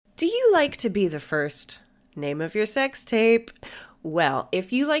Do you like to be the first? Name of your sex tape. Well,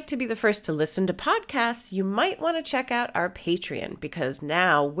 if you like to be the first to listen to podcasts, you might want to check out our Patreon, because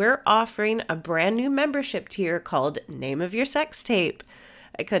now we're offering a brand new membership tier called Name of Your Sex Tape.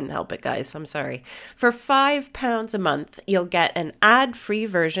 I couldn't help it, guys. I'm sorry. For £5 a month, you'll get an ad-free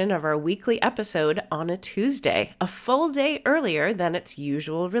version of our weekly episode on a Tuesday, a full day earlier than its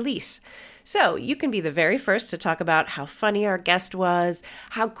usual release. So you can be the very first to talk about how funny our guest was,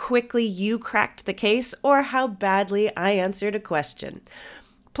 how quickly you cracked the case, or how badly I answered a question.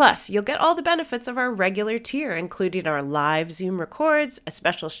 Plus, you'll get all the benefits of our regular tier, including our live Zoom records, a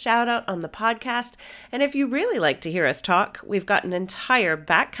special shout out on the podcast, and if you really like to hear us talk, we've got an entire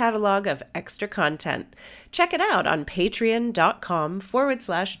back catalog of extra content. Check it out on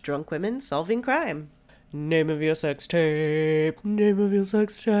patreon.com/drunkwomensolvingcrime. Name of your sex tape. Name of your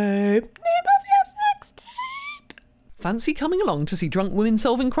sex tape. Name of your sex tape. Fancy coming along to see Drunk Women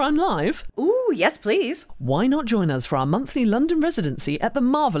Solving Crime live? Ooh, yes please. Why not join us for our monthly London residency at the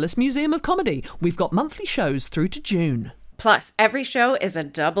Marvellous Museum of Comedy? We've got monthly shows through to June. Plus, every show is a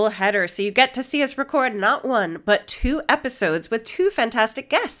double header, so you get to see us record not one, but 2 episodes with 2 fantastic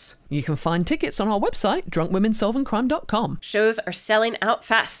guests. You can find tickets on our website, drunkwomensolvingcrime.com. Shows are selling out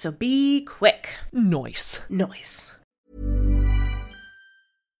fast, so be quick. Nice.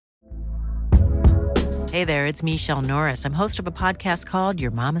 Hey there, it's Michelle Norris. I'm host of a podcast called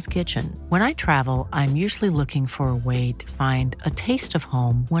Your Mama's Kitchen. When I travel, I'm usually looking for a way to find a taste of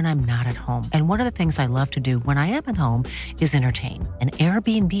home when I'm not at home. And one of the things I love to do when I am at home is entertain. And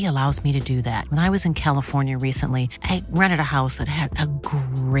Airbnb allows me to do that. When I was in California recently, I rented a house that had a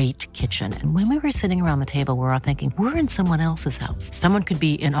great kitchen. And when we were sitting around the table, we were all thinking, we're in someone else's house. Someone could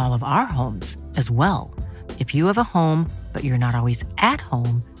be in all of our homes as well. If you have a home, but you're not always at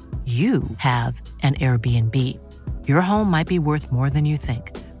home, you have an Airbnb. Your home might be worth more than you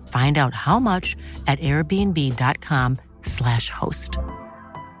think. Find out how much at airbnb.com/host.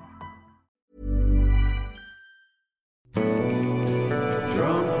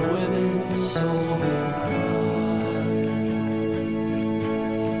 Drunk women solving crime.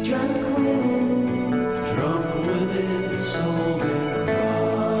 Drunk women solving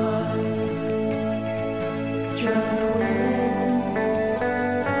crime. Drunk women.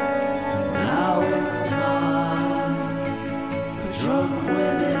 Now it's time for Drunk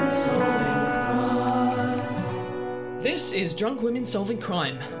Women Solving Crime. This is Drunk Women Solving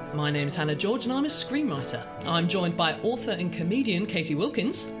Crime. My name's Hannah George and I'm a screenwriter. I'm joined by author and comedian Katie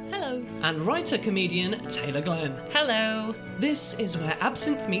Wilkins. Hello. And writer-comedian Taylor Glenn. Hello. This is where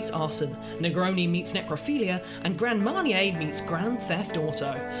absinthe meets arson, Negroni meets necrophilia, and Grand Marnier meets Grand Theft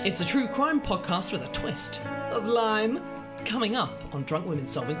Auto. It's a true crime podcast with a twist of lime. Coming up on Drunk Women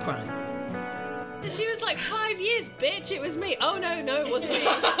Solving Crime. She was like, 5 years, bitch, it was me. Oh, no, it wasn't me.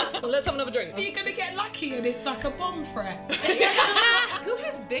 Let's have another drink. You're gonna get lucky and it's like a bomb threat. Who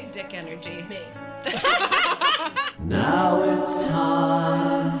has big dick energy? Me. Now it's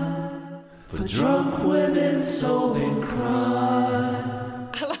time for Drunk Women Solving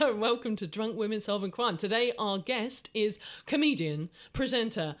Crime. Hello and welcome to Drunk Women Solving Crime. Today our guest is comedian,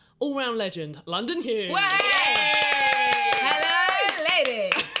 presenter, all-round legend, London Hughes. Hello,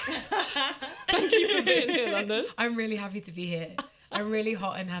 ladies. Thank you for being here, London. I'm really happy to be here. I'm really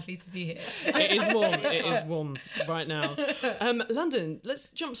hot and happy to be here. It is warm. It is warm right now. London, let's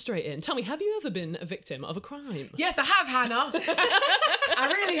jump straight in. Tell me, have you ever been a victim of a crime? Yes, I have, Hannah. I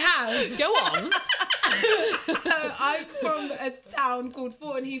really have. Go on. So I'm from a town called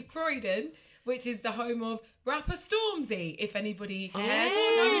Thornton Heath, Croydon, which is the home of rapper Stormzy, if anybody cares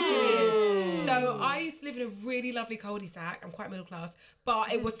or knows who he is. So I used to live in a really lovely cul-de-sac. I'm quite middle class,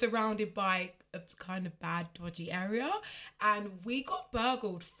 but it was surrounded by a kind of bad, dodgy area. And we got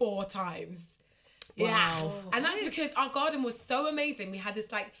burgled 4 times. Wow. Yeah. And that's because our garden was so amazing. We had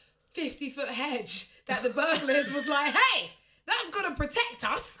this like 50-foot hedge that the burglars was like, hey, that's going to protect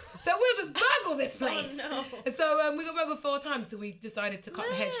us. So we'll just burgle this place. Oh, no. And so we got burgled 4 times, so we decided to cut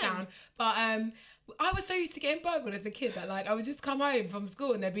the hedge down. But I was so used to getting burgled as a kid that like I would just come home from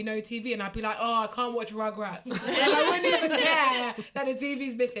school and there'd be no TV and I'd be like, oh, I can't watch Rugrats. And I wouldn't even care that the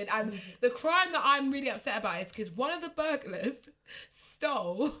TV's missing. And the crime that I'm really upset about is because one of the burglars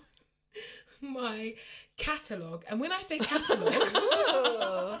stole my catalogue. And when I say catalogue,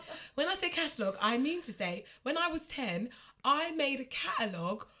 I mean to say when I was 10, I made a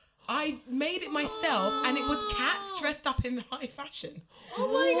catalogue. I made it myself, and it was cats dressed up in high fashion. Oh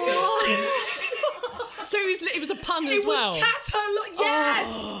my gosh! So it was a pun as well. It was catalogue, yes!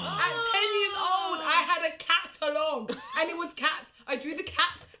 At 10 years old, I had a catalogue, and it was cats. I drew the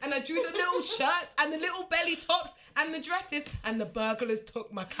cats, and I drew the little shirts, and the little belly tops, and the dresses, and the burglars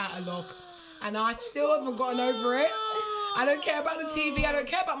took my catalogue. And I still haven't gotten over it. I don't care about the TV. I don't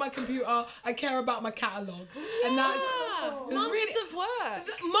care about my computer. I care about my catalogue. And that's... It was Months of work.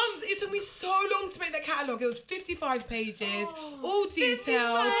 Months. It took me so long to make that catalogue. It was 55 pages, all detailed.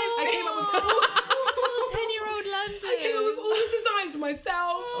 I came up with all... 10-year-old London. I came up with all the designs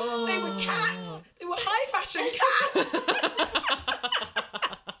myself. They were cats. They were high fashion cats.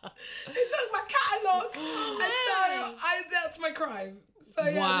 They took my catalogue. And so that's my crime. So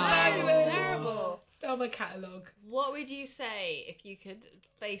yeah, Wow. That the is burglars terrible. stole my catalogue. What would you say if you could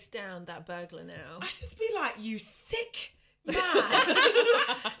face down that burglar now? I'd just be like, you sick man.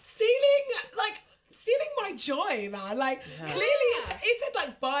 Stealing my joy, man. Like, clearly it said,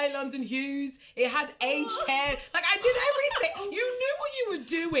 like, buy London Hues. It had age 10. Like, I did everything. You knew what you were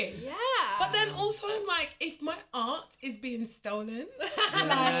doing. Yeah. But then also I'm like, if my art is being stolen,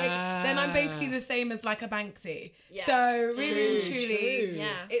 then I'm basically the same as, like, a Banksy. Yeah. So, really and True, truly, true.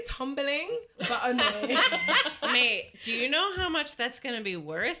 Yeah. it's humbling, but annoying. Mate, do you know how much that's going to be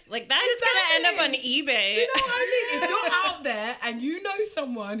worth? Like, that is going to end up on eBay. Do you know what I mean? If you're out there and you know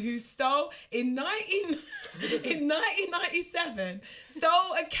someone who stole in 1997,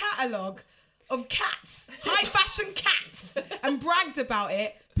 stole a catalogue of cats, high fashion cats, and bragged about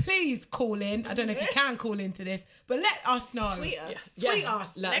it, please call in. I don't know if you can call into this, but let us know. Tweet us. Tweet us.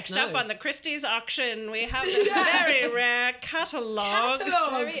 Let Next us know. up on the Christie's auction, we have this very rare catalogue.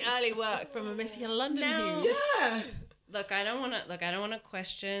 Very early work from a Missy in London Now- Hughes. Yeah. Look, I don't want to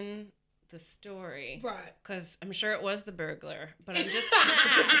question the story, Right. Because I'm sure it was the burglar, but I'm just gonna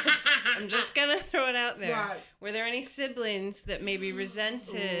ask. I'm just gonna throw it out there. Right. Were there any siblings that maybe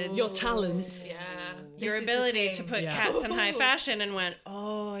resented Your talent. Yeah. your This is the ability to thing. put Yeah. cats in high fashion and went,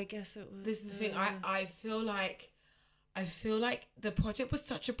 oh, I guess it was. This is the thing. I feel like the project was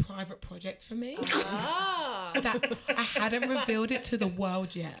such a private project for me Ah. that I hadn't revealed it to the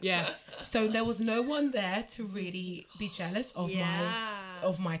world yet. Yeah. So there was no one there to really be jealous of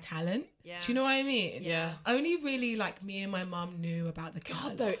my talent. Yeah. Do you know what I mean? Yeah. Only really like me and my mum knew about the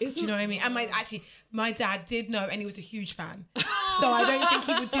catalog. though, Do isn't- you know what I mean? And my dad did know, and he was a huge fan. So I don't think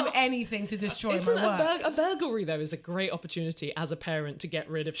he would do anything to destroy Isn't my work. a burglary though is a great opportunity as a parent to get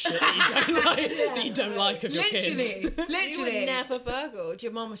rid of shit that you don't like of your kids. Literally, You would literally. never burgled.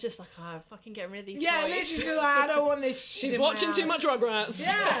 Your mum was just like, oh, fucking get rid of these Yeah, toys. literally. Like, I don't want this shit. She's in my watching too house. much Rugrats.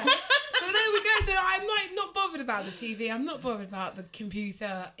 Yeah. But there we go. So I'm like not bothered about the TV. I'm not bothered about the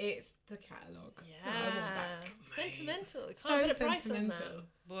computer. It's the catalogue. that I want Yeah. back. Sentimental. You So can't put a price on sentimental. that.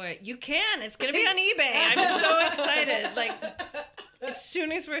 Boy, you can. It's gonna be on eBay. I'm so excited. Like, as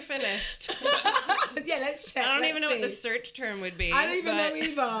soon as we're finished. Yeah, let's check. I don't let's even know what the see. search term would be. I don't even know but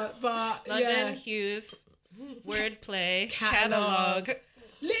either. But London yeah. Hughes, wordplay, Catalogue. catalog.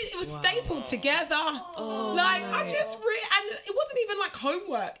 It was stapled together. Like, I just and it wasn't even like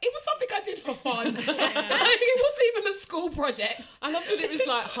homework. It was something I did for fun. Like, it wasn't even a school project. I love that it was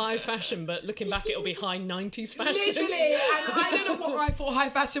like high fashion, but looking back, it'll be high 90s fashion. Literally. And I don't know what I thought high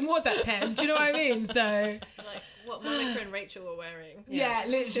fashion was at 10. Do you know what I mean? So, Like what Monica and Rachel were wearing. yeah,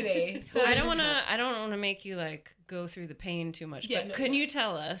 literally. So I don't wanna make you like go through the pain too much. Yeah, but no, can you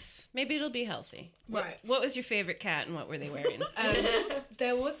tell us? Maybe it'll be healthy. Right. What was your favorite cat and what were they wearing?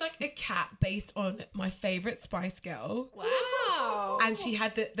 There was like a cat based on my favourite Spice Girl. Wow. And she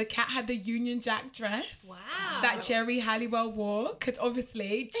had the cat had the Union Jack dress. Wow. That Jerry Halliwell wore, because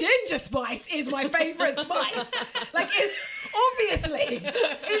obviously Ginger Spice is my favourite spice. Like, obviously, in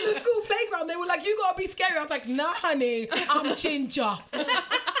the school playground, they were like, "You gotta be scary." I was like, "Nah, honey, I'm Ginger."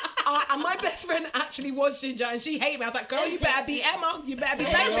 And my best friend actually was Ginger, and she hated me. I was like, "Girl, you better be Emma. You better be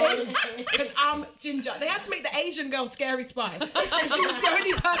baby, because I'm Ginger." They had to make the Asian girl Scary Spice, and she was the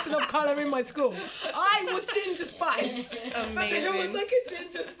only person of colour in my school. I was Ginger Spice. But there was Amazing. like a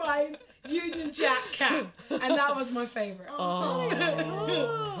Ginger Spice Union Jack cat, and that was my favourite. Oh,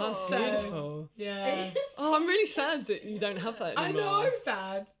 that's So, beautiful. yeah. Oh, I'm really sad that you don't have that I anymore. know, I'm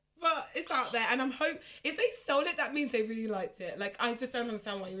sad. But it's out there, and I'm if they stole it, that means they really liked it. Like, I just don't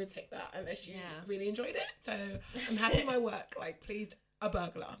understand why you would take that unless you really enjoyed it. So I'm happy with my work. Like, please, a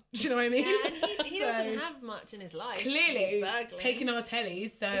burglar. Do you know what I mean? Yeah, and he So, doesn't have much in his life. clearly He's burgling. taking our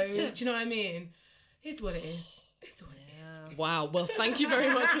tellies. So do you know what I mean? It's what it is. It's what it is. Wow. Well, thank you very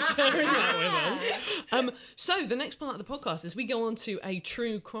much for sharing that with us. So the next part of the podcast is we go on to a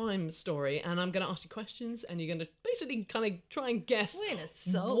true crime story, and I'm going to ask you questions, and you're going to basically kind of try and guess We're in a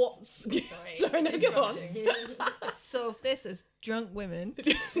soap. what's. Sorry, no, go on. Solve this as drunk women.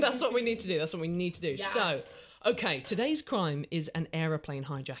 That's what we need to do. That's what we need to do. So, okay, today's crime is an aeroplane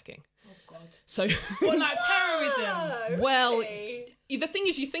hijacking. Oh God. So, Or like terrorism. well, the thing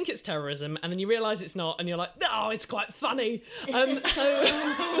is, you think it's terrorism, and then you realise it's not, and you're like, no, it's quite funny.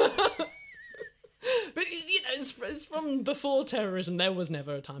 But it's from before terrorism. There was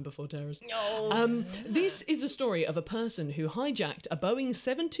never a time before terrorism. No. This is the story of a person who hijacked a Boeing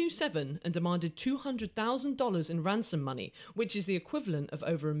 727 and demanded $200,000 in ransom money, which is the equivalent of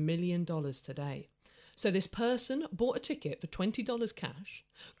over $1 million today. So this person bought a ticket for $20 cash,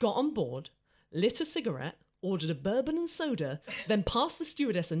 got on board, lit a cigarette, ordered a bourbon and soda, then passed the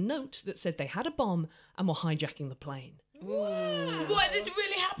stewardess a note that said they had a bomb and were hijacking the plane. What? This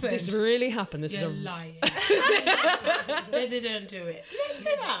really happened? This really happened. This You're is a lying. They didn't do it. Did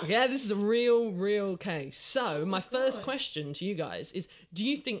they do that? Yeah, this is a real case. So, my first question to you guys is, do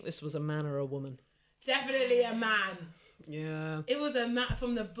you think this was a man or a woman? Definitely a man. Yeah. It was a man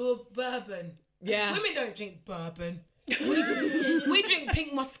from the bourbon. Yeah. Women don't drink bourbon. We drink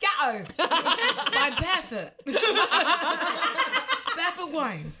Pink Moscato by Barefoot. Barefoot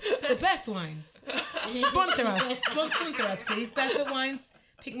Wines. The best wines. Sponsor us. Sponsor us, please. Barefoot Wines,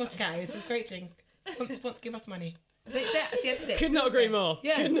 Pink Moscato. It's a great drink. Sponsor, give us money. That's the end of it. Could not agree more.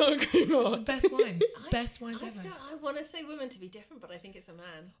 Yeah. Could not agree more. Best wines. Best wines ever. I want to say women to be different, but I think it's a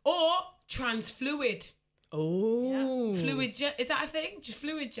man. Or transfluid. Oh. Fluid. Is that a thing? Just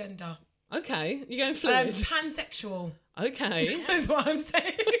fluid gender. Okay, you're going fluid. Pansexual. Okay. That's what I'm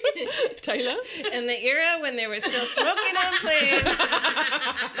saying. Taylor? In the era when they were still smoking on planes,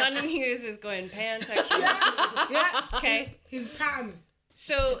 London Hughes is going pansexual. Yeah. Okay. He's pan.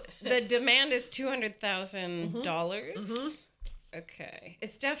 So the demand is $200,000. Okay.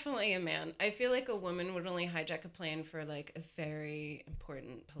 It's definitely a man. I feel like a woman would only hijack a plane for like a very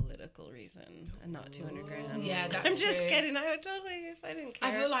important political reason and not 200 grand. Yeah, that's I'm just true. kidding. I would totally, if I didn't care.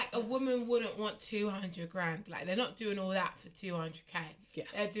 I feel like a woman wouldn't want 200 grand. Like, they're not doing all that for 200k. Yeah.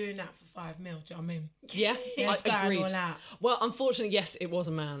 They're doing that for 5 mil. Do you know what I mean? Yeah, Yeah, it's going agreed. all out. Well, unfortunately, yes, it was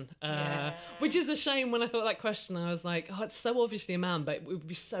a man. Yeah. Which is a shame. When I thought that question, I was like, oh, it's so obviously a man, but it would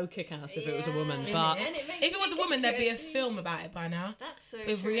be so kick-ass if it was a woman. But And it makes If it was me a woman, think there'd be a it- film about it by now. That's so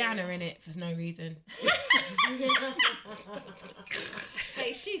With true. Rihanna in it for no reason.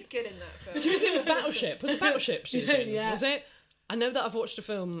 Hey, she's good in that film. she was in Battleship. Was it Battleship she was in? Yeah. Was it? I know that I've watched a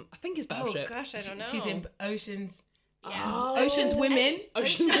film. I think it's oh Battleship. gosh, I don't know. She's in Oceans. Yeah. Oh. Oceans Women.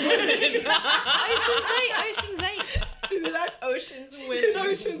 Ocean's Ocean's 8. Ocean's Women.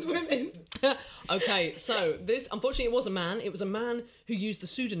 Oceans Women. Okay, so this, unfortunately, it was a man. It was a man who used the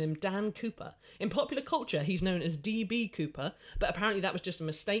pseudonym Dan Cooper. In popular culture, he's known as D.B. Cooper, but apparently that was just a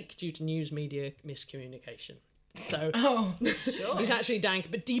mistake due to news media miscommunication. So Oh. he's actually Dan,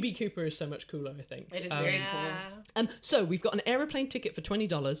 but D.B. Cooper is so much cooler, I think. It is very cool. So we've got an aeroplane ticket for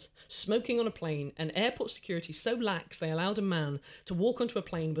 $20, smoking on a plane, and airport security so lax they allowed a man to walk onto a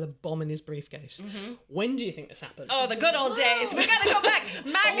plane with a bomb in his briefcase. When do you think this happened? Oh, the good old days. We gotta go back.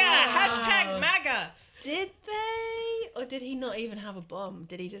 MAGA. Hashtag MAGA. Did they? Or did he not even have a bomb?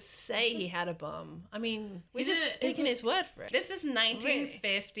 Did he just say he had a bomb? I mean, we're He just didn't- taking his word for it. This is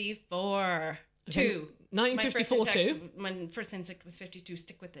 1954. Two. 1954 too? My first instinct was 52.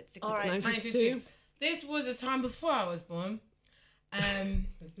 Stick with it. Stick All with right. it. 1952. This was the time before I was born. I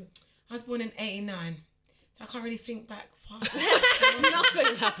was born in 89. So I can't really think back far.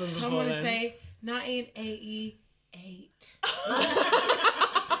 Nothing happened So before I'm going to then. say 1988.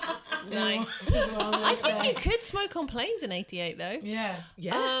 Nice. I think you could smoke on planes in 88 though. Yeah.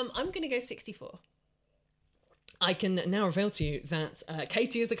 Yeah. I'm going to go 64. I can now reveal to you that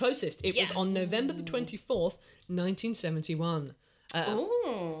Katie is the closest. It was on November the 24th, 1971.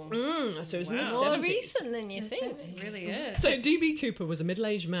 Ooh. So it was in the More 70s. recent than you think. It really is. So D.B. Cooper was a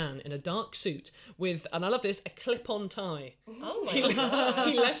middle-aged man in a dark suit with, and I love this, a clip-on tie. Oh my He, god.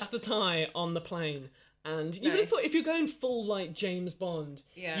 he left the tie on the plane. And you would have Nice. thought if you're going full like James Bond,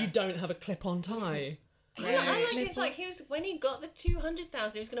 Yeah. you don't have a clip-on tie. Yeah, I like it's like he was when he got the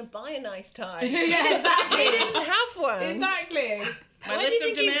 200,000, he was going to buy a nice tie. Yeah, exactly. He didn't have one. Exactly. My Why list do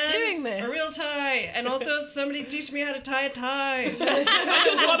you of think he's demands, doing this? a real tie. And also somebody teach me how to tie a tie. I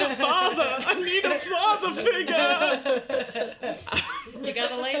just want a father. I need a father figure. You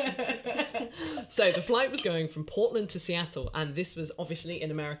got a lane? So the flight was going from Portland to Seattle, and this was obviously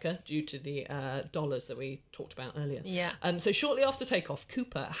in America due to the dollars that we talked about earlier. Yeah. So shortly after takeoff,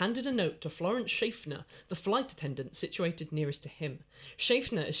 Cooper handed a note to Florence Schaffner, the flight attendant situated nearest to him.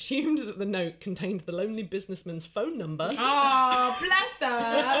 Schaffner assumed that the note contained the lonely businessman's phone number. Oh, bless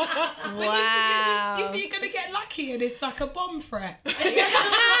her. Wow. You think you're going to get lucky and it's like a bomb threat. I've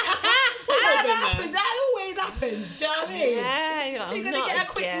That been there. happens. That always happens. Do you know what I mean? Yeah, you're like, You're going "Not to get a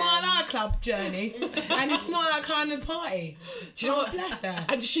quick again." Marla nightclub journey, and it's not that kind of party. Do you know what? Bless her.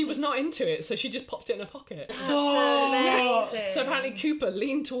 And she was not into it, so she just popped it in her pocket. Amazing. So apparently Cooper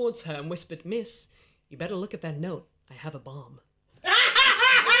leaned towards her and whispered, "Miss, you better look at that note. I have a bomb." No,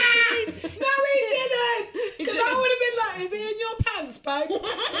 he didn't. Because I would have been like, is it in your pants, babe?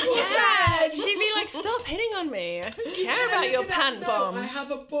 Yeah, she'd be like, stop hitting on me. I don't care about your pant bomb. I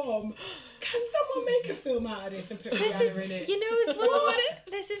have a bomb. Can someone make a film out of this and put Rihanna in it? You know, as well,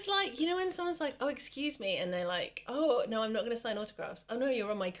 this is like, you know, when someone's like, oh, excuse me, and they're like, oh, no, I'm not going to sign autographs. Oh, no, you're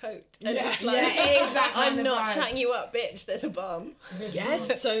on my coat. And it's like, exactly. I'm not chatting you up, bitch. There's a bomb.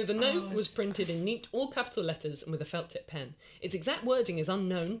 Yes. So the note was printed in neat, all capital letters and with a felt tip pen. Its exact wording is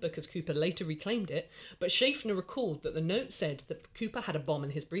unknown because Cooper later reclaimed it, but Schaffner recalled that the note said that Cooper had a bomb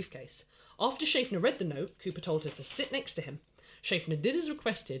in his briefcase. After Schaffner read the note, Cooper told her to sit next to him. Schaffner did as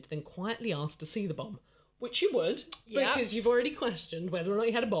requested, then quietly asked to see the bomb, which you would, because you've already questioned whether or not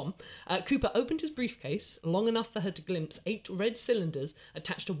he had a bomb. Cooper opened his briefcase, long enough for her to glimpse 8 red cylinders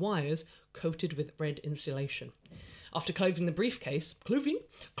attached to wires coated with red insulation. After closing the briefcase,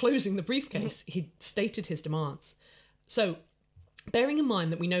 he stated his demands. So, bearing in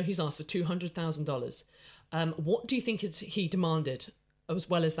mind that we know he's asked for $200,000, what do you think he demanded as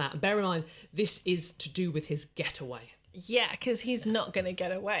well as that? And bear in mind, this is to do with his getaway. Yeah, because he's not going to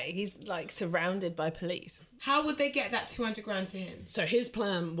get away. He's like surrounded by police. How would they get that 200 grand to him? So his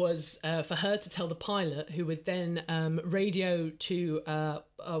plan was for her to tell the pilot, who would then radio to,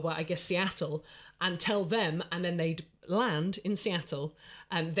 I guess, Seattle, and tell them, and then they'd land in Seattle,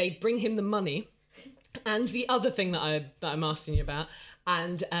 and they'd bring him the money, and the other thing that I'm asking you about,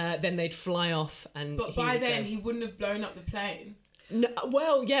 and then they'd fly off. And but by then, he wouldn't have blown up the plane. No,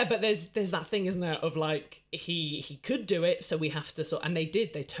 well, yeah, but there's that thing, isn't there, of like he could do it, so we have to and they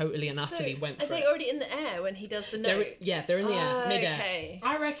did. They totally and utterly went for it. Are they already in the air when he does the note? They're in the air, mid-air. Okay.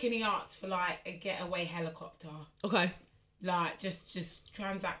 I reckon he asked for like a getaway helicopter. Okay. Like just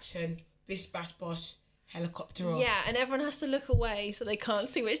transaction, bish bash bosh, helicopter off. Yeah, and everyone has to look away so they can't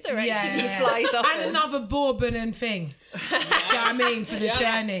see which direction he flies off and in. another bourbon and thing. Do you know what I mean? For the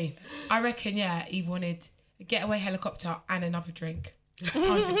journey. I reckon, he wanted a getaway helicopter and another drink.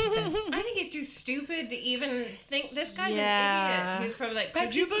 100%. I think he's too stupid to even think this guy's an idiot. He's probably like,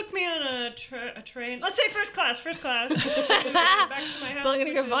 could you book me on a train? Let's say first class. Back to my house. I'm going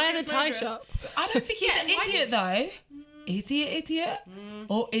to go via the tie shop. I don't think he's an idiot though. Is he an idiot?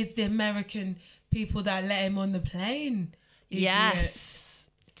 Or is the American people that let him on the plane idiot? Yes.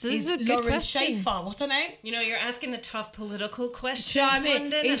 This is a good Lauren question. Schaefer, what's her name? You know, you're asking the tough political questions, Do you know what I mean?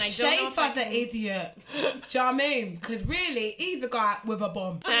 London, Is and I don't know if I Schaefer the can... idiot? Do you know what I mean? Because really, he's a guy with a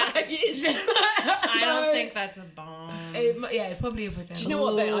bomb. I don't think that's a bomb. It's probably a pretend. Do you know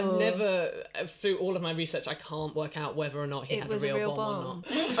what? I've never, through all of my research, I can't work out whether or not he had a real bomb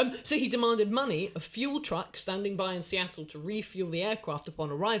or not. So he demanded money, a fuel truck standing by in Seattle to refuel the aircraft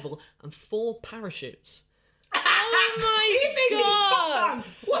upon arrival, and 4 parachutes. Oh my god!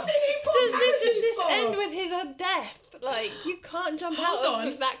 What's in it for? Does this end with his death? Like, you can't jump out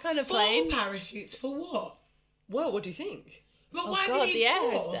of that kind of 4 plane. parachutes for what? Well, what do you think? But Oh why god, did he the air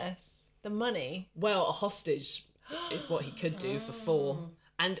 4? hostess. The money. Well, a hostage is what he could do for 4.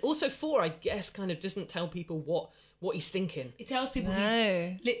 And also 4, I guess, kind of doesn't tell people what he's thinking. It tells people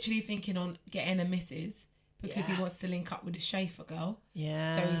No. he's literally thinking on getting a missus because he wants to link up with the Schaefer girl.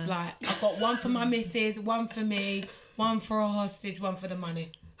 Yeah. So he's like, I've got one for my missus, one for me, one for a hostage, one for the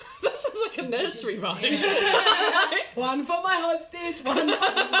money. That sounds like a nursery rhyme. One for my hostage, one for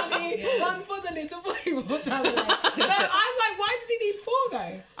the money, one for the little boy. What I'm like, no, I'm like, why does he need 4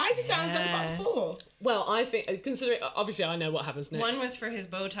 though? I just don't understand about 4. Well, I think, considering, obviously I know what happens next. One was for his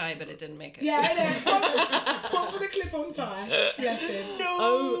bow tie, but it didn't make it. Yeah, I know. One for the clip-on tie. Bless him.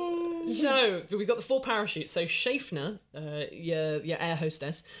 No. So we got the 4 parachutes. So Schaefer, your air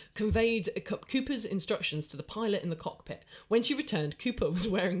hostess, conveyed Cooper's instructions to the pilot in the cockpit. When she returned, Cooper was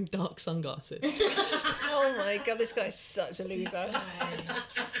wearing dark sunglasses. Oh my god, this guy's such a loser.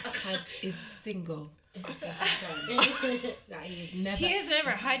 Is single. That He has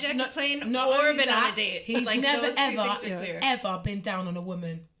never hijacked a plane not or only been on that, a date. He's like, never those two things are clear. ever been down on a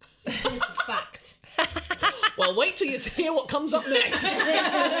woman. Fact. Well, wait till you hear what comes up next.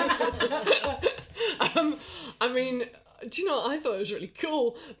 I mean, do you know what? I thought it was really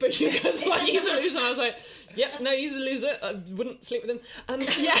cool, but you guys were like, he's a loser. I was like, yep, no, he's a loser. I wouldn't sleep with him.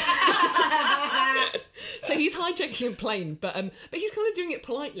 So he's hijacking a plane, but he's kind of doing it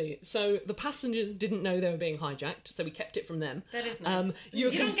politely. So the passengers didn't know they were being hijacked, so we kept it from them. That is nice. You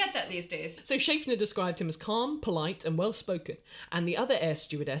don't get that these days. So Schaefer described him as calm, polite, and well-spoken. And the other air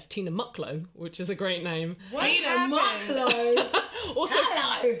stewardess, Tina Mucklow, which is a great name. Tina Mucklow. Also,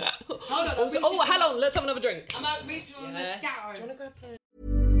 Hello. Hold on. also, oh, hang on, let's have another drink. I'm out reaching on the scout.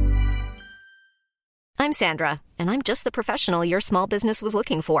 I'm Sandra, and I'm just the professional your small business was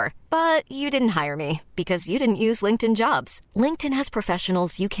looking for. But you didn't hire me because you didn't use LinkedIn Jobs. LinkedIn has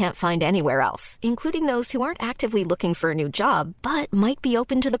professionals you can't find anywhere else, including those who aren't actively looking for a new job, but might be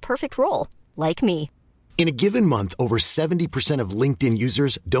open to the perfect role, like me. In a given month, over 70% of LinkedIn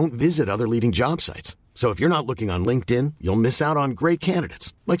users don't visit other leading job sites. So if you're not looking on LinkedIn, you'll miss out on great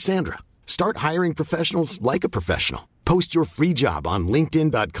candidates like Sandra. Start hiring professionals like a professional. Post your free job on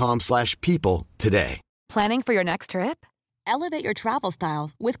linkedin.com/people today. Planning for your next trip? Elevate your travel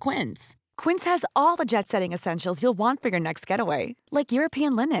style with Quince. Quince has all the jet-setting essentials you'll want for your next getaway, like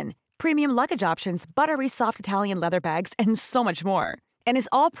European linen, premium luggage options, buttery soft Italian leather bags, and so much more. And is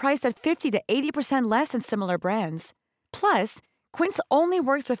all priced at 50 to 80% less than similar brands. Plus, Quince only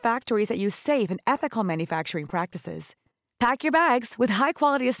works with factories that use safe and ethical manufacturing practices. Pack your bags with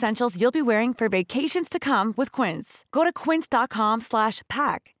high-quality essentials you'll be wearing for vacations to come with Quince. Go to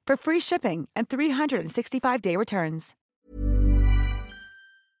quince.com/pack for free shipping and 365-day returns.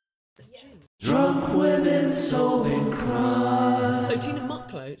 Drunk women solving crime. So Tina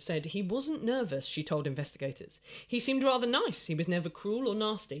Mucklow said he wasn't nervous, she told investigators. He seemed rather nice. He was never cruel or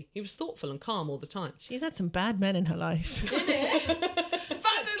nasty. He was thoughtful and calm all the time. She's had some bad men in her life.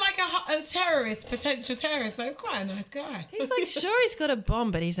 Sounded like a terrorist, potential terrorist, so he's quite a nice guy. He's like, sure, he's got a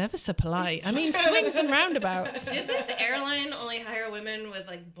bomb, but he's ever so polite. I mean, swings and roundabouts. Did this airline only hire women with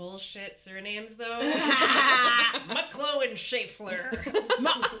like bullshit surnames though? Mucklow and Schaeffler.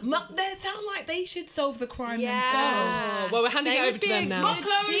 They sound like they should solve the crime themselves. Oh, well, we're handing it over to them now.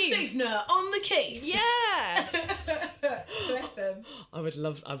 Mucklow and Schaeffler on the case. Yeah. Bless them. I would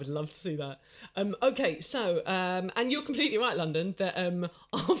love to see that. Okay, so and you're completely right, London, that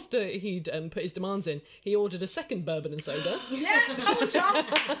after he'd put his demands in, he ordered a second bourbon and soda. Yeah, told ya. I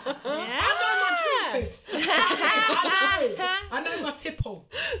know my drinkers. I know my tipple.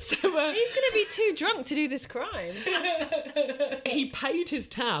 So He's going to be too drunk to do this crime. he paid his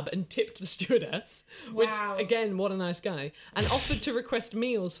tab and tipped the stewardess, which, Wow. again, what a nice guy, and offered to request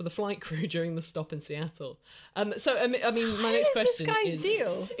meals for the flight crew during the stop in Seattle. So, I mean, my next question this guy's is...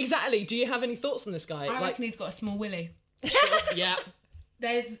 deal? Exactly. Do you have any thoughts on this guy? I reckon he's got a small willy. Yeah.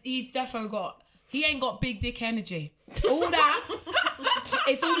 He's defo got. He ain't got big dick energy. All that.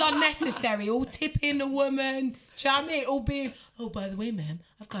 It's all unnecessary. All tipping the woman. Do you know what I mean? All being, oh, by the way, ma'am,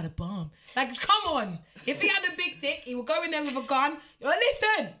 I've got a bomb. Like, come on. If he had a big dick, he would go in there with a gun.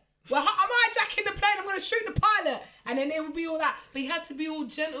 Listen, well, I'm hijacking the plane. I'm going to shoot the pilot. And then it would be all that. But he had to be all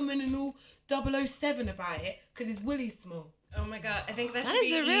gentleman and all 007 about it because his willy's small. Oh my god, I think that That should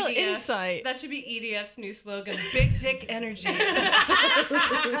is be a real EDF's insight. That should be EDF's new slogan, Big Dick Energy.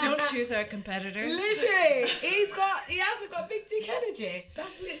 Don't choose our competitors. Literally, he hasn't got big dick energy.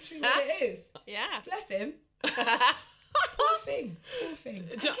 That's literally what it is. Yeah. Bless him. Poor thing.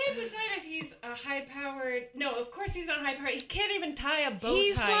 I can't decide if he's a high-powered... No, of course he's not high-powered. He can't even tie a bow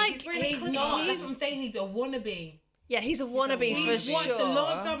He's tie. like- he's wearing a he's clip-on. No, that's what I'm saying. He's a wannabe. Yeah, he's a wannabe for He's watched sure. a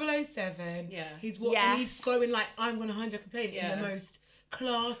lot of 007. Yeah. And he's Yes. going like, I'm going to hijack a plane Yeah. in the most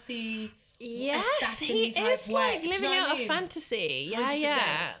classy... Yes, he assassin type is way. like Do you living know what out I a mean? fantasy. 100%. Yeah,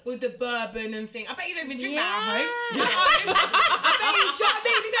 yeah. With the bourbon and thing. I bet you don't even drink that Yeah. at home. I bet you, do you know what I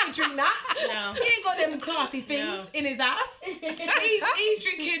mean? He don't drink that. No. He ain't got them classy things No. in his ass. He's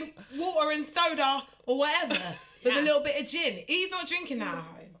drinking water and soda or whatever with a little bit of gin. He's not drinking that at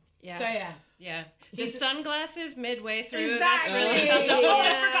home. Yeah. So yeah. Yeah. The sunglasses midway through. Exactly. That's really tough.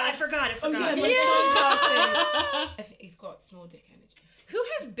 Yeah. Oh, I forgot. Oh yeah, my sunglasses. I think he's got small dick energy. Who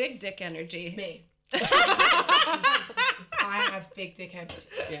has big dick energy? Me. I have big dick energy.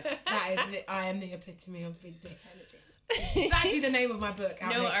 Yeah. I am the epitome of big dick energy. It's actually the name of my book.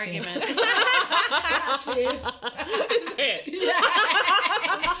 Out No next argument. Year. Actually, Is it?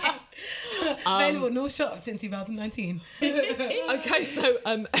 available no shop since 2019. Okay, so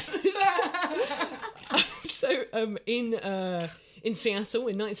in Seattle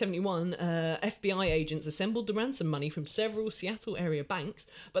in 1971, FBI agents assembled the ransom money from several Seattle area banks,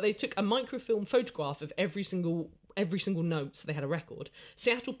 but they took a microfilm photograph of every single note, so they had a record.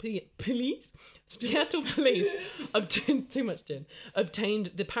 Seattle police obtained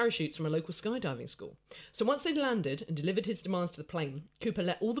the parachutes from a local skydiving school. So once they'd landed and delivered his demands to the plane, Cooper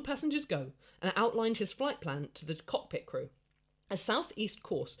let all the passengers go and outlined his flight plan to the cockpit crew. A southeast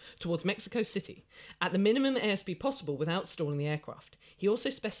course towards Mexico City, at the minimum airspeed possible without stalling the aircraft. He also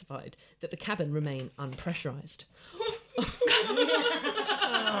specified that the cabin remain unpressurized.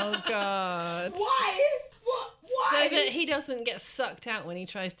 Oh, God. Why? What? Why? So that he doesn't get sucked out when he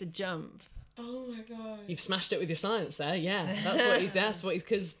tries to jump. Oh my god! You've smashed it with your science there. Yeah, that's what he's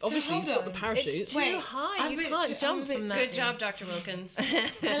because obviously he's got the parachutes. It's too high. You can't jump from that. Good job, Dr. Wilkins.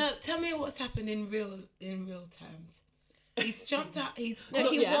 Tell me what's happened in real terms. He's jumped out. He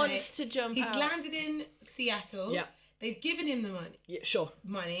wants to jump out. He's landed in Seattle. Yeah. They've given him the money. Yeah, sure.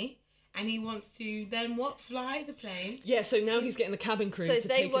 Money. And he wants to then fly the plane. Yeah, so now he's getting the cabin crew to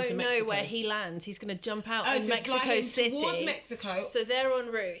take him to Mexico. So they won't know where he lands. He's going to jump out in Mexico City. Towards Mexico. So they're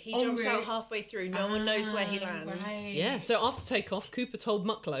en route. He jumps out halfway through. No one knows where he lands. Right. Yeah, so after takeoff, Cooper told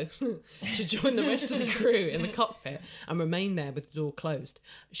Mucklow to join the rest of the crew in the cockpit and remain there with the door closed.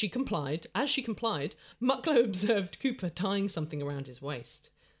 She complied. As she complied, Mucklow observed Cooper tying something around his waist.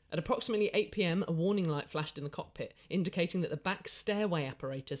 At approximately 8 p.m, a warning light flashed in the cockpit, indicating that the back stairway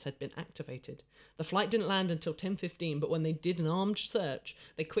apparatus had been activated. The flight didn't land until 10:15, but when they did an armed search,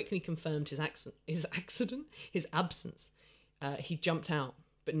 they quickly confirmed his absence. He jumped out,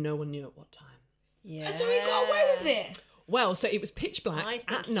 but no one knew at what time. Yeah. And so he got away with it? Well, so it was pitch black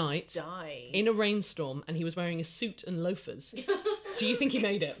at night in a rainstorm, and he was wearing a suit and loafers. Do you think he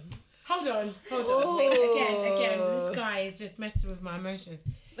made it? Hold on. Wait, again, this guy is just messing with my emotions.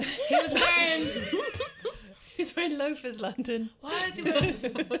 He was wearing... He's wearing loafers, London. Why is he wearing...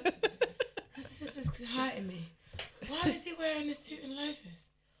 This is hurting me. Why is he wearing a suit and loafers?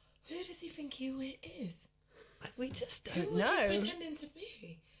 Who does he think he is? We just don't Who know. Who is he pretending to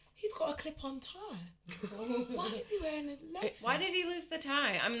be? He's got a clip-on tie. Why is he wearing a loafers? Why did he lose the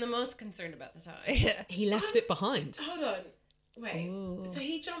tie? I'm the most concerned about the tie. He left it behind. Hold on. Wait. Ooh. So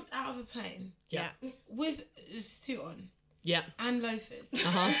he jumped out of a plane. Yeah. With a suit on. Yeah. And loafers.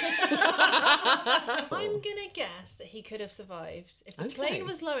 I'm going to guess that he could have survived. If the plane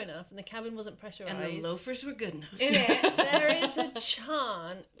was low enough and the cabin wasn't pressurised. And the loafers were good enough. There is a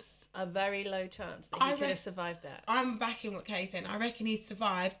chance, a very low chance, that he could have survived that. I'm backing what Katie's saying. I reckon he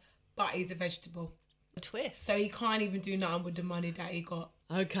survived, but he's a vegetable. A twist. So he can't even do nothing with the money that he got.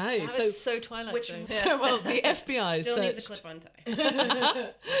 Okay, that was so Twilight Zone. Well, the FBI still searched... needs a clip-on tie.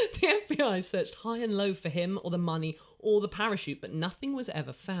 The FBI searched high and low for him or the money or the parachute, but nothing was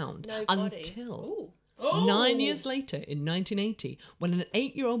ever found until 9 years later in 1980, when an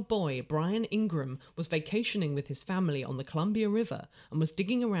 8-year-old boy, Brian Ingram, was vacationing with his family on the Columbia River and was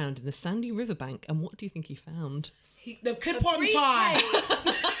digging around in the sandy riverbank. And what do you think he found? The clip-on tie.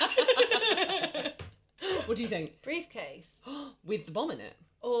 What do you think? Briefcase. With the bomb in it?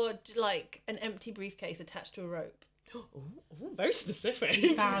 Or like an empty briefcase attached to a rope. Ooh, very specific.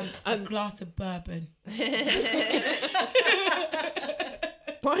 He found a glass of bourbon.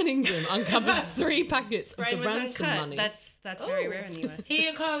 Brian Ingram uncovered 3 packets of the ransom uncut. money. That's very rare in the US. He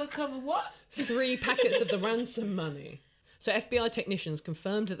uncovered what? 3 packets of the ransom money. So FBI technicians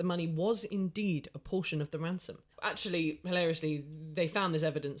confirmed that the money was indeed a portion of the ransom. Actually, hilariously, they found this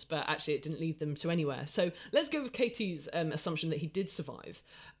evidence, but actually it didn't lead them to anywhere. So let's go with Katie's assumption that he did survive.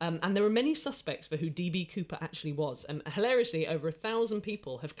 And there are many suspects for who D.B. Cooper actually was. Hilariously, over 1,000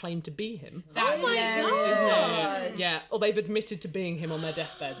 people have claimed to be him. That's hilarious. Isn't it? Yeah, or they've admitted to being him on their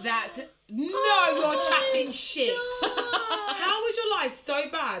deathbeds. No, you're chatting shit. How was your life so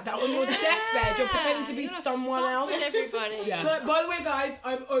bad that on your deathbed you're pretending to be someone else? With everybody. Yeah. Like, by the way, guys,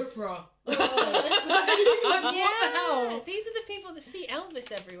 I'm Oprah. What the hell? These are the people that see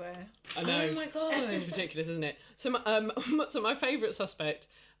Elvis everywhere. I know. Oh my god. It's ridiculous, isn't it? So my favourite suspect,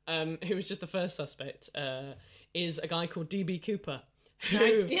 who was just the first suspect, is a guy called D.B. Cooper.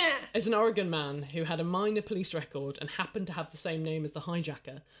 Who is an Oregon man who had a minor police record and happened to have the same name as the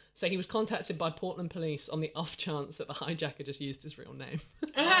hijacker. So he was contacted by Portland police on the off chance that the hijacker just used his real name.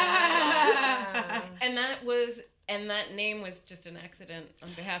 And that name was just an accident on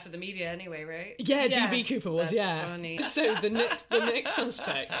behalf of the media anyway, right? Yeah, D.B. Cooper was, That's funny. So the next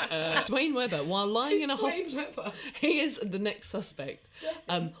suspect, Dwayne Webber, while lying in a hospital... He is the next suspect.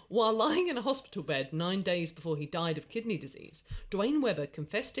 While lying in a hospital bed 9 days before he died of kidney disease, Dwayne Webber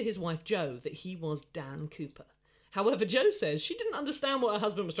confessed to his wife Jo that he was Dan Cooper. However, Jo says she didn't understand what her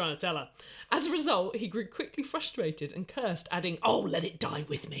husband was trying to tell her. As a result, he grew quickly frustrated and cursed, adding, "Oh, let it die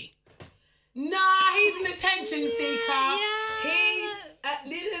with me." Nah, he's an attention seeker.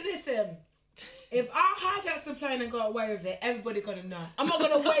 Listen. If I hijacked a plane and got away with it, everybody gonna know. I'm not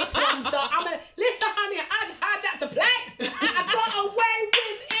gonna wait till I'm done. Listen, honey, I hijacked a plane. I got away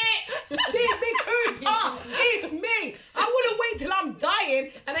with it. D.B. Cooper, it's me. I wouldn't wait till I'm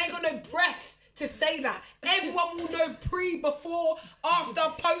dying and I ain't got no breath to say that. Everyone will know before, after,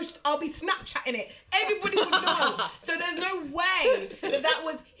 post. I'll be Snapchatting it. Everybody will know. So there's no way that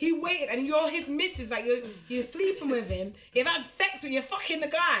was He waited, and you're his missus, like you're sleeping with him. You've had sex with, you're fucking the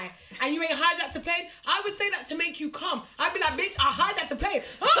guy, and you ain't hijacked the plane. I would say that to make you come. I'd be like, bitch, I hijacked the plane.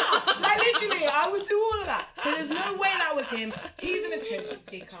 Like literally, I would do all of that. So there's no way that was him. He's an attention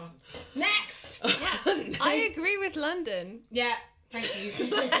seeker. Next. Yeah. I agree with London. Yeah. Thank you.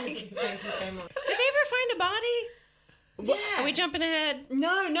 Thank you so much. Did they ever find a body? Yeah. Are we jumping ahead?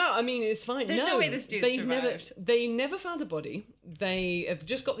 No, I mean, it's fine. There's no way this dude survived. They never found a body. They have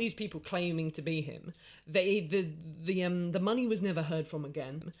just got these people claiming to be him. The money was never heard from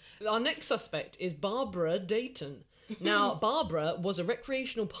again. Our next suspect is Barbara Dayton. Now, Barbara was a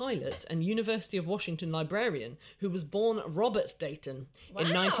recreational pilot and University of Washington librarian who was born Robert Dayton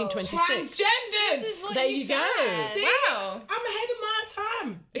in 1926. Transgenders! This is what There you you go. said. Wow. I'm ahead of my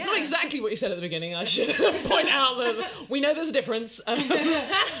time. It's not exactly what you said at the beginning. I should point out that we know there's a difference. And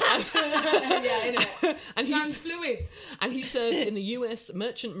Transfluid. And he served in the US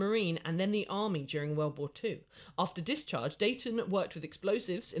Merchant Marine and then the Army during World War II. After discharge, Dayton worked with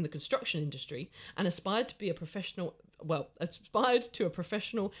explosives in the construction industry and aspired to a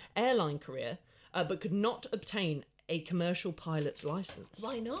professional airline career, but could not obtain a commercial pilot's license.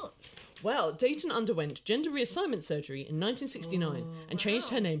 Why not? Well, Dayton underwent gender reassignment surgery in 1969 and changed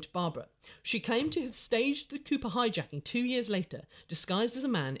her name to Barbara. She claimed to have staged the Cooper hijacking 2 years later, disguised as a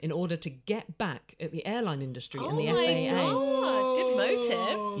man in order to get back at the airline industry and the FAA. God, good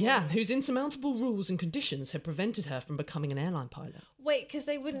motive. Yeah, whose insurmountable rules and conditions had prevented her from becoming an airline pilot. Wait, because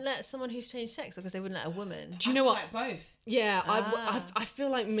they wouldn't let someone who's changed sex, or because they wouldn't let a woman? Do you know what? Like both. Yeah, I feel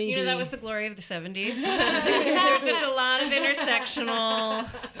like maybe... You know, that was the glory of the 70s. There's just a lot of intersectional...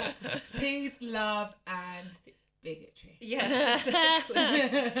 Peace, love, and bigotry. Yes,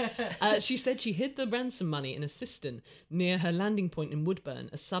 exactly. She said she hid the ransom money in a cistern near her landing point in Woodburn,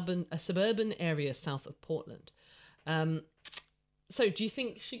 a suburban area south of Portland. So do you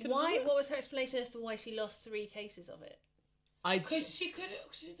think she could... Why? What was her explanation as to why she lost 3 cases of it? Because she's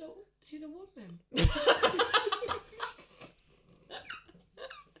a woman. This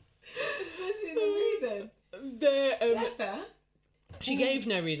is the reason. Bless her. She gave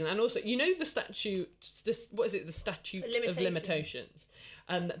no reason, and also, you know, the statute. What is it? The statute of limitations.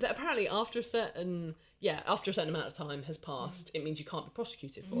 That apparently, after a certain amount of time has passed, it means you can't be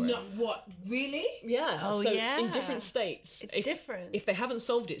prosecuted for it. No, what? Really? Yeah. Oh, so yeah. in different states, It's different. If they haven't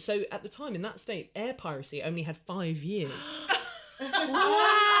solved it, so at the time in that state, air piracy only had 5 years. Wow.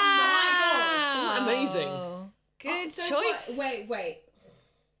 My God. Isn't that amazing? Good So choice. Wait.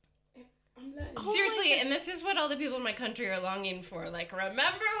 I'm learning. Seriously, and this is what all the people in my country are longing for. Like,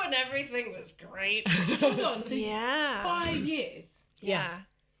 remember when everything was great? Hold on. So Yeah. 5 years. Yeah.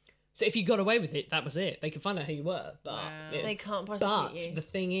 So if you got away with it, that was it. They could find out who you were, but They can't prosecute But you. the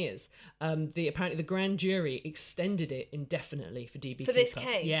thing is, apparently the grand jury extended it indefinitely for DB For this Cooper.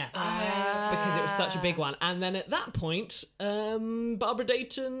 case? Yeah. Because it was such a big one. And then at that point, Barbara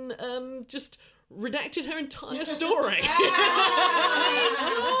Dayton just redacted her entire story.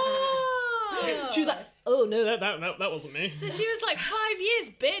 She was like, oh, no, that wasn't me. So she was like, 5 years,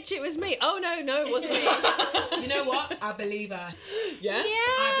 bitch, it was me. Oh, no, it wasn't me. You know what? I believe her. Yeah?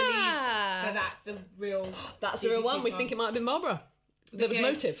 I believe that that's the real... That's the real one. We think it might have been Barbara. There was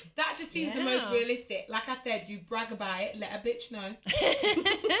motive. That just seems the most realistic. Like I said, you brag about it, let a bitch know.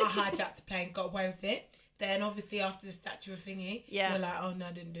 I hijacked the plane, got away with it. Then obviously after the statue of thingy, you're like, oh no,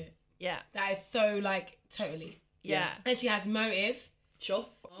 I didn't do it. Yeah. That is so like, totally. Yeah. And she has motive. Sure.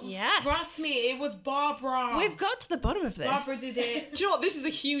 Yes. Trust me, it was Barbara. We've got to the bottom of this. Barbara did it. Do you know what? This is a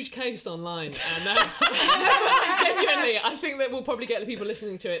huge case online. And genuinely, I think that we'll probably get the people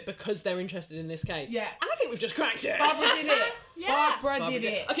listening to it because they're interested in this case. Yeah. And I think we've just cracked it. Barbara did it. Yeah. Barbara did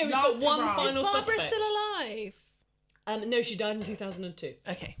it. Okay, we've Last got one hurrah. final Barbara suspect. still alive? No, she died in 2002.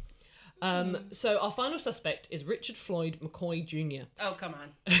 Okay. So our final suspect is Richard Floyd McCoy Jr. Oh, come on.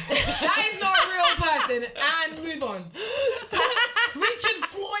 That is not a real person. And move on. Richard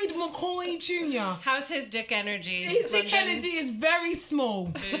Floyd McCoy Jr. How's his dick energy? His dick London? energy is very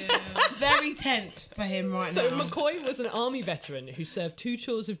small. Very tense for him right So now. McCoy was an army veteran who served 2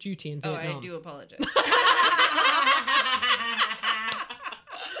 tours of duty in Oh, Vietnam. I do apologize.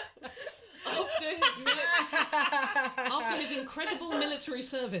 After his incredible military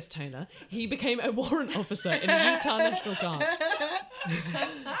service, Taylor, he became a warrant officer in the Utah National Guard.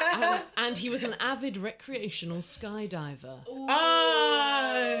 And he was an avid recreational skydiver.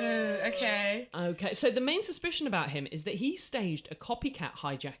 Oh, okay. Okay, so the main suspicion about him is that he staged a copycat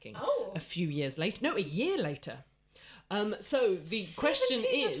hijacking a few years later. No, a year later. So the question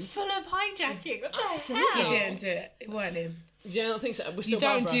is... full of hijacking. What the He hell? didn't do it. It wasn't him. Do you not think so? We're still You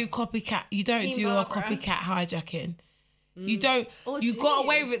don't Barbara. do copycat. You don't Team do Barbara. a copycat hijacking. You don't. Or You do got you?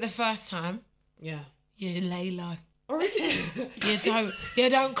 away with it the first time. Yeah. You lay low. Or is it? You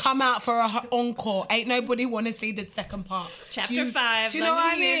don't come out for a encore. Ain't nobody want to see the second part. Chapter 5. Do you know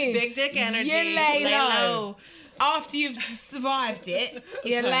what I mean? Big dick energy. You lay low. After you've survived it,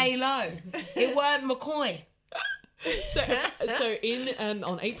 you lay low. It weren't McCoy. So in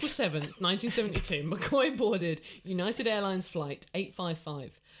on April 7th, 1972, McCoy boarded United Airlines flight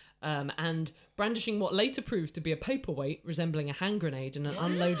 855, and brandishing what later proved to be a paperweight resembling a hand grenade and an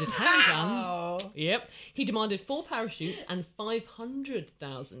unloaded handgun. Yep. He demanded 4 parachutes and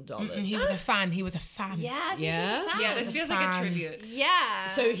 $500,000. He was a fan. He was a fan. Yeah, I think Yeah? he's a fan. Yeah, this feels like a tribute. Yeah.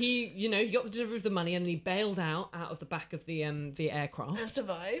 So he got the delivery of the money and he bailed out of the back of the aircraft. and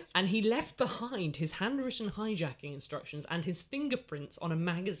survived. And he left behind his handwritten hijacking instructions and his fingerprints on a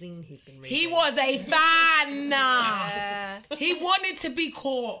magazine he'd been reading. He was a fan. He wanted to be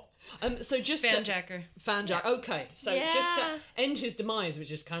caught. So just Fanjacker. Fanjack. Okay, so just to Yeah. end his demise,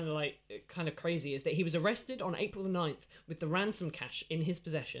 which is kind of crazy, is that he was arrested on April the 9th with the ransom cash in his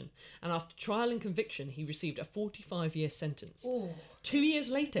possession, and after trial and conviction, he received a 45-year sentence. Ooh. 2 years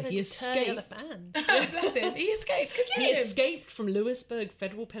later, he Deter the other escaped. fans. Bless him. He escaped. Good He for him. escaped from Lewisburg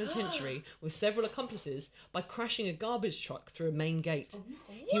Federal Penitentiary with several accomplices by crashing a garbage truck through a main gate.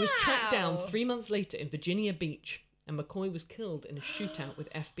 He was tracked down Wow. 3 months later in Virginia Beach, and McCoy was killed in a shootout with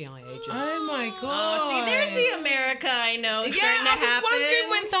FBI agents. Oh my god. Oh, see, there's the America I know starting Yeah, to I was happen. wondering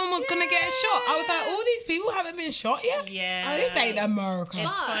when someone was gonna get shot. I was like, all these people haven't been shot yet. Yeah. This ain't America. It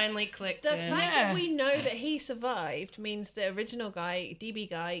But finally clicked The in. fact Yeah. that we know that he survived means the original guy, DB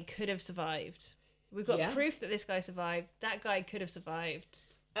guy, could have survived. We've got Yeah. proof that this guy survived. That guy could have survived.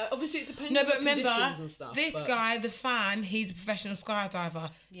 Obviously, it depends No, on but the remember, conditions and stuff. this but- guy, the fan, he's a professional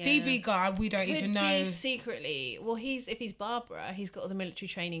skydiver. Yeah. DB guy, we don't Could even know. be secretly. Well, if he's Barbara, he's got all the military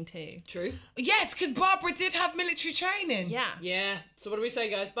training too. True. Yes, because Barbara did have military training. Yeah. Yeah. So what do we say,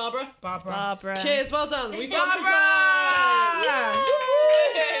 guys? Barbara? Barbara. Barbara. Cheers. Well done. We found some Barbara! crime.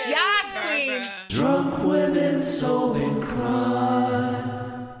 Yes, queen. Drunk women solving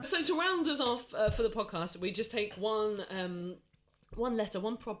crime. So to round us off for the podcast, we just take one letter,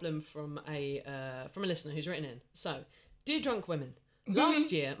 one problem from a listener who's written in. So, dear drunk women,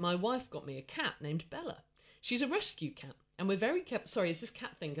 last year my wife got me a cat named Bella. She's a rescue cat, and we're very sorry. Is this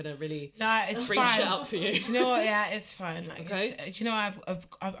cat thing gonna really No, it's freak fine. shit up for you? Do you know what? Yeah, it's fine. Like, Okay. do you know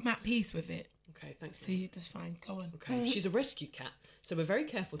I'm at peace with it. Okay, thanks. So you just fine. Go on. Okay, she's a rescue cat, so we're very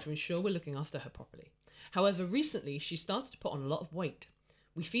careful to ensure we're looking after her properly. However, recently she started to put on a lot of weight.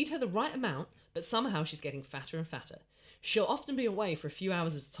 We feed her the right amount, but somehow she's getting fatter and fatter. She'll often be away for a few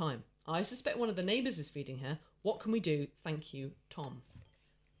hours at a time. I suspect one of the neighbours is feeding her. What can we do? Thank you, Tom.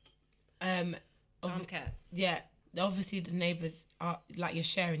 Tomcat. Yeah, obviously the neighbours are like you're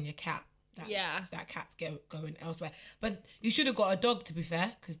sharing your cat. Yeah. That cat's going elsewhere. But you should have got a dog, to be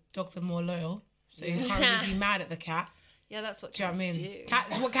fair, because dogs are more loyal. So you can't really be mad at the cat. Yeah, that's what Do you know cats what I mean? do.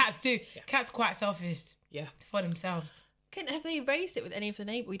 Cats, what cats do. Cats quite selfish Yeah. for themselves. Have they raised it with any of the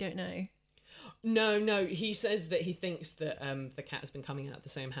neighbours? We don't know. No. He says that he thinks that the cat has been coming out of the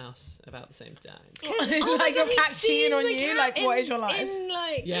same house about the same time. Like your cat's cheating on you. Like, what is your life?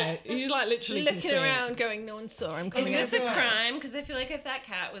 Yeah, he's like literally looking concerned. around, going, "No one saw him Is coming this out." a crime? Because I feel like if that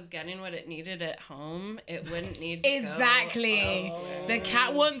cat was getting what it needed at home, it wouldn't need to Exactly. go elsewhere. The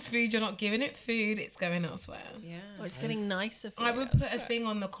cat wants food. You're not giving it food. It's going elsewhere. Yeah. Or it's getting nicer. For I it would put a elsewhere. thing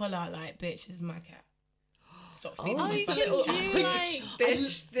on the collar like, "Bitch, this is my cat." Stop feeding Oh, me you stuff. can do like.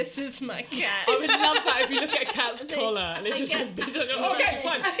 Bitch, this is my cat. I would love that if you look at a cat's They- collar and it they just get- says bitch on it. Okay,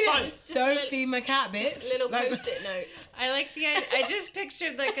 fine. Just Don't a feed my cat, bitch. little Like- post-it note. I like the idea. I just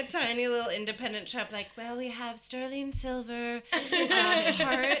pictured like a tiny little independent shop. Like, well, we have sterling silver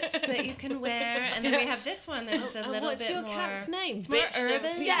hearts that you can wear, and then we have this one that's a little what's bit your more. cat's name? It's more Bitch, don't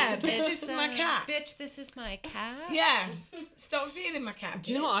urban. feed Yeah, me. bitch, It's, this is my cat. Bitch, this is my cat. Yeah. Stop feeding my cat.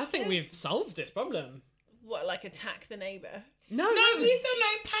 Do you know what? I think Yes. we've solved this problem. What, like attack the neighbour? No, No, we still know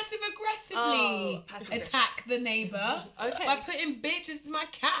passive aggressively. Oh, passive-aggressive. Attack the neighbour. Okay. By putting "bitch, this is my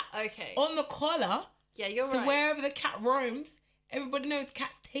cat" Okay. on the collar. Yeah, you're So right. wherever the cat roams, everybody knows the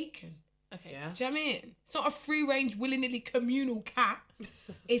cat's taken. Okay. Yeah. Do you know what I mean? It's not a free range, willy nilly communal cat.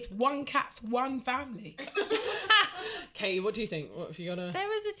 It's one cat for one family. Katie, what do you think? What have you got a... There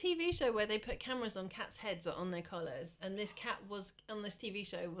was a TV show where they put cameras on cats' heads or on their collars, and this cat was on this TV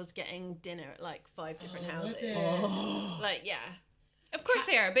show was getting dinner at like 5 different houses. Like, yeah. Of course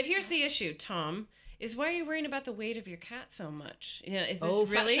they are, but here's the issue, Tom. Is why are you worrying about the weight of your cat so much? You know, is this fat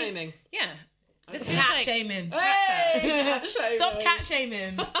really shaming. Yeah. This feels Cat like shaming. Hey, cat shaming. Stop cat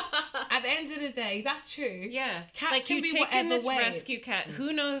shaming. At at the end of the day, that's true. Yeah. Cats like can you be take in whatever this way. rescue cat.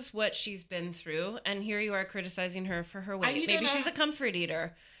 Who knows what she's been through? And here you are criticizing her for her weight. you don't Maybe know- she's a comfort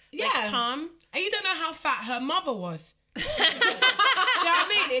eater. Yeah. Like Tom. And you don't know how fat her mother was. Do you know what I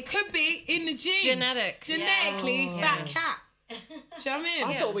mean? It could be in the genes. Genetically fat cat. Do you know what I mean?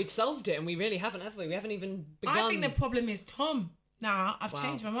 I thought we'd solved it, and we really haven't, have we? We haven't even begun. I think the problem is Tom. Nah, I've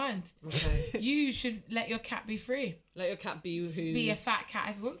changed my mind. Okay. You should let your cat be free. Let your cat be who... Be a fat cat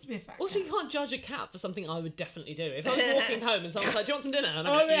if he wants to be a fat Also, cat. you can't judge a cat for something I would definitely do. If I was walking home and someone's like, do you want some dinner? And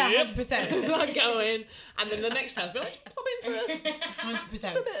I'm Oh, like, yeah, yep. 100%. I'd go in, and then the next house, be like, pop in for a 100%. bit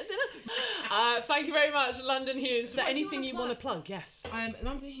of dinner. Thank you very much, London Hughes. Is there anything you want to plug? Yes.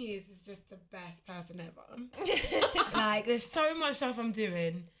 London Hughes is just the best person ever. Like, there's so much stuff I'm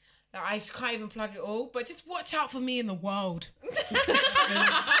doing that I can't even plug it all. But just watch out for me in the world.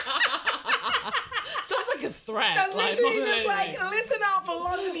 Sounds like a threat. That's like, literally more than just like, anything. listen out for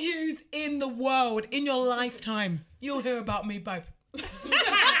London Hughes in the world, in your lifetime. You'll hear about me, babe.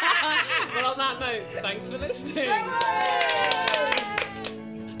 Well, on that note, thanks for listening.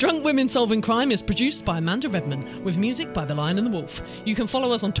 Drunk Women Solving Crime is produced by Amanda Redman, with music by The Lion and the Wolf. You can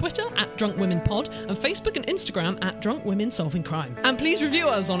follow us on Twitter @DrunkWomenPod and Facebook and Instagram @DrunkWomenSolvingCrime. And please review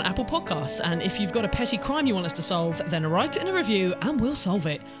us on Apple Podcasts. And if you've got a petty crime you want us to solve, then write it in a review and we'll solve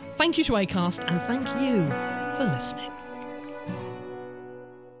it. Thank you to Acast, and thank you for listening.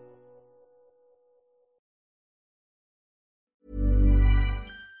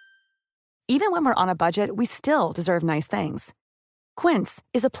 Even when we're on a budget, we still deserve nice things. Quince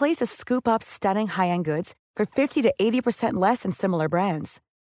is a place to scoop up stunning high-end goods for 50 to 80% less than similar brands.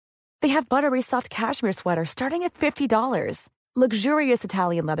 They have buttery soft cashmere sweaters starting at $50, luxurious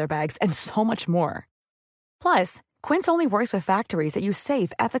Italian leather bags, and so much more. Plus, Quince only works with factories that use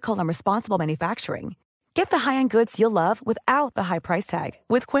safe, ethical, and responsible manufacturing. Get the high-end goods you'll love without the high price tag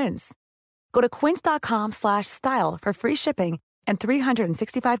with Quince. Go to quince.com/style for free shipping and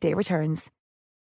 365-day returns.